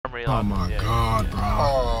Oh my god, bro.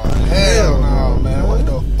 Oh, hell no, man. What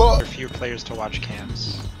the fuck? There are fewer players to watch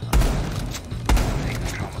cams.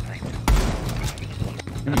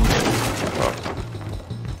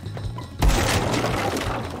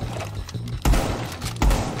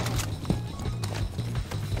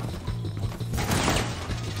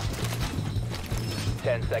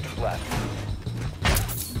 Seconds left.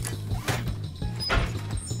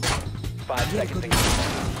 5 seconds.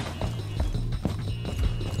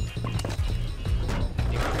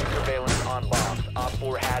 Increase surveillance on bombs. Op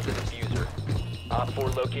 4 has a diffuser. Op 4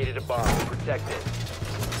 located a bomb. Protect it.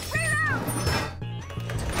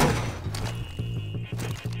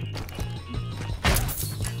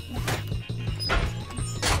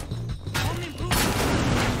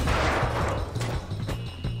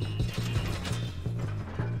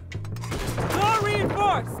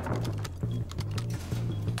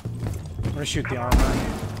 I'm gonna shoot the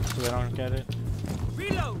armor so they don't get it.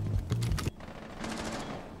 Reload.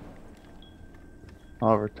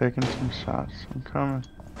 Oh, we're taking some shots. I'm coming.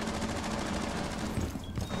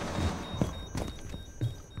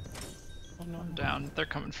 Oh no, I'm down. They're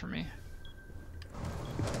coming for me.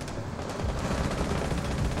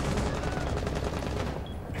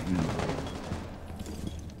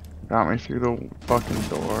 Got me through the fucking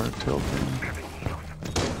door, tilting.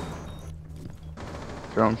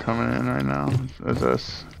 Drone coming in right now. There's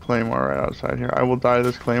this claymore right outside here. I will die to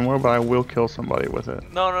this claymore, but I will kill somebody with it.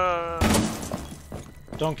 No.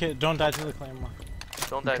 Don't die to the claymore.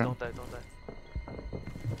 Don't die, Okay. don't die.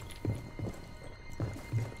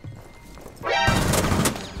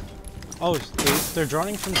 Oh, they're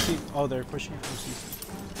droning from C. Oh, they're pushing from C.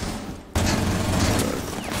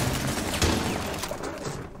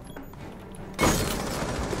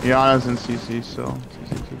 Yana's in CC still.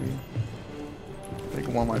 CCTV. I think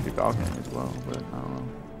one might be balcony as well, but I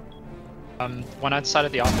don't know. One outside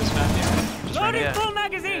of the office, man. Yeah. Just right Loading here. full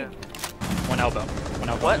magazine. Yeah. One elbow.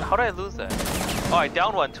 What? How did I lose that? Alright,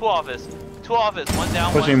 down one. Two office. One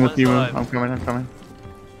down, Pushing one's with you. alive. I'm coming.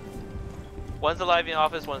 One's alive in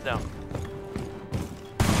office, one's down.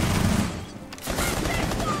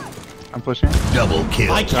 I'm pushing. Double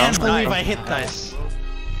kill. I can't believe I hit that.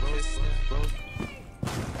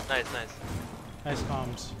 Nice. Nice. Nice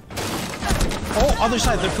comms. Oh, other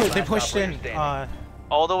side. They pushed in.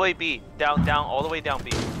 All the way B. Down, all the way down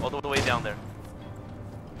B. All the way down there.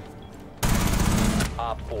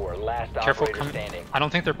 Op 4, last Careful, operator standing. I don't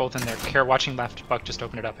think they're both in there. Care watching left. Buck just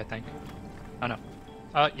opened it up, I think. Oh no.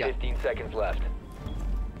 Yeah. 15 seconds left.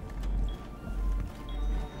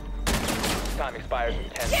 Time expires in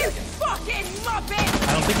 10 seconds. Fucking muppet.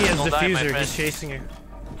 I don't think he has Don't die, my diffuser. friend. He's chasing you.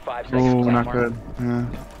 5 seconds Ooh, left. not good. Yeah.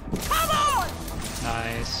 Come on.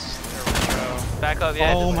 Nice. There we go. Back up,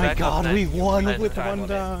 yeah. Oh just my back god, up. we Nice. won Nice. with one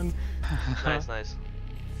down. Nice.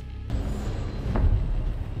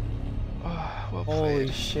 Well Holy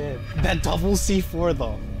played. shit. That double C4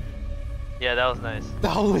 though. Yeah, that was nice.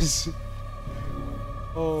 That was...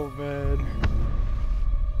 Oh man.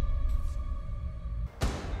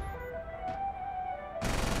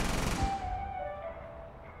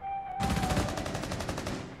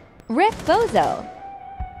 Rick Bozo.